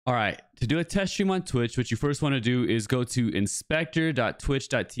All right, to do a test stream on Twitch, what you first want to do is go to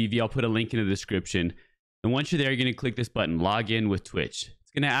inspector.twitch.tv. I'll put a link in the description. And once you're there, you're going to click this button, log in with Twitch.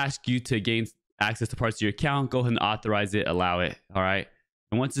 It's going to ask you to gain access to parts of your account. Go ahead and authorize it, allow it. All right.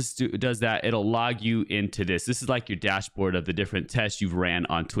 And once this does that, it'll log you into this. This is like your dashboard of the different tests you've ran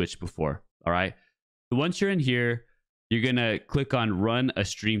on Twitch before. All right. So once you're in here, you're going to click on run a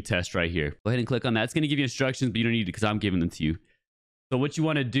stream test right here. Go ahead and click on that. It's going to give you instructions, but you don't need it because I'm giving them to you. So what you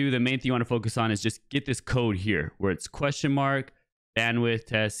want to do, the main thing you want to focus on is just get this code here where it's $bandwidth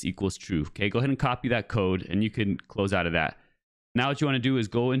test equals true. Okay, go ahead and copy that code and you can close out of that. Now what you want to do is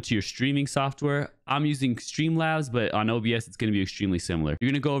go into your streaming software. I'm using Streamlabs, but on OBS, it's going to be extremely similar. You're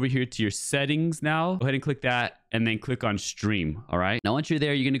going to go over here to your settings now. Go ahead and click that and then click on stream. All right. Now, once you're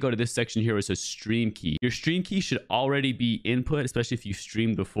there, you're going to go to this section here where it says stream key. Your stream key should already be input, especially if you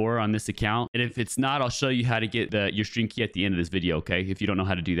streamed before on this account. And if it's not, I'll show you how to get your stream key at the end of this video. Okay. If you don't know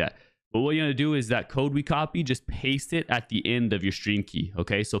how to do that. But what you're going to do is that code we copy, just paste it at the end of your stream key.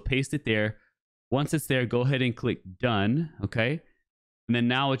 Okay. So paste it there. Once it's there, go ahead and click done. Okay. And then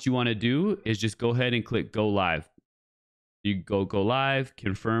now what you want to do is just go ahead and click go live. You go live,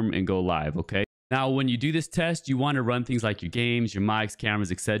 confirm, and go live. Okay. Now, when you do this test, you want to run things like your games, your mics,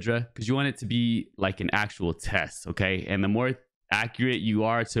 cameras, etc., because you want it to be like an actual test. Okay. And the more accurate you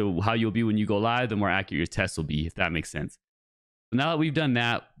are to how you'll be when you go live, the more accurate your test will be, if that makes sense. So now that we've done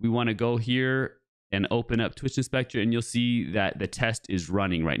that, we want to go here and open up Twitch Inspector, and you'll see that the test is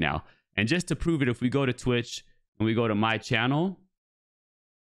running right now. And just to prove it, if we go to Twitch and we go to my channel,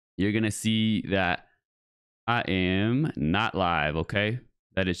 you're going to see that I am not live. Okay.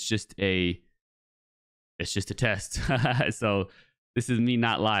 That it's just a test. So this is me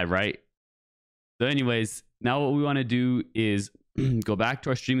not live, right? So anyways, now what we want to do is go back to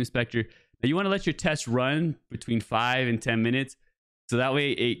our stream inspector. Now you want to let your test run between 5 and 10 minutes. So that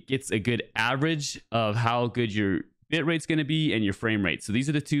way it gets a good average of how good your bit rate's going to be and your frame rate. So these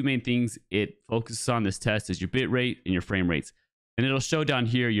are the two main things it focuses on this test, is your bit rate and your frame rates. And it'll show down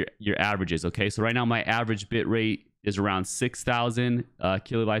here your averages. Okay. So right now my average bit rate is around 6,000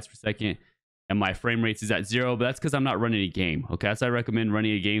 kilobytes per second. And my frame rates is at 0, but that's because I'm not running a game. Okay. That's why I recommend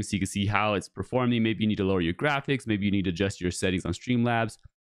running a game so you can see how it's performing. Maybe you need to lower your graphics. Maybe you need to adjust your settings on Streamlabs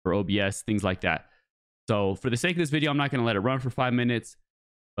or OBS, things like that. So for the sake of this video, I'm not going to let it run for 5 minutes.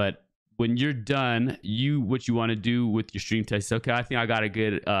 But when you're done, what you want to do with your stream test, okay, I think I got a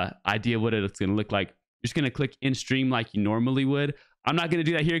good idea of what it's going to look like. You're just going to click in stream like you normally would. I'm not going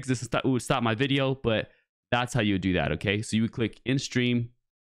to do that here because this would stop my video, but that's how you would do that. Okay. So you would click in stream,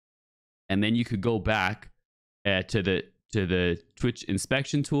 and then you could go back to the Twitch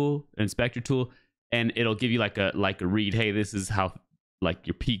inspector tool, and it'll give you like a read. Hey, this is how, like,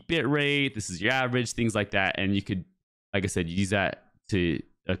 your peak bit rate, this is your average, things like that. And you could, like I said, use that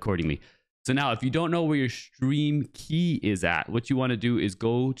accordingly. So now if you don't know where your stream key is at, what you want to do is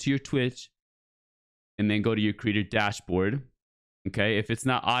go to your Twitch and then go to your creator dashboard. Okay. If it's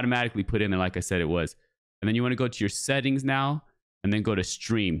not automatically put in there, like I said, it was. And then you want to go to your settings now and then go to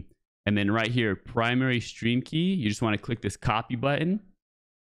stream. And then right here, primary stream key, you just want to click this copy button.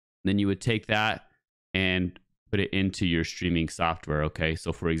 Then you would take that and put it into your streaming software. Okay.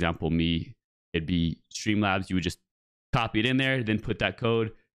 So for example, me, it'd be Streamlabs. You would just copy it in there, then put that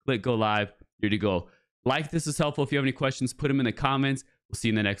code, click go live, here to go. Like, this is helpful. If you have any questions, put them in the comments. We'll see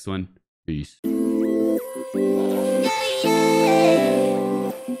you in the next one. Peace.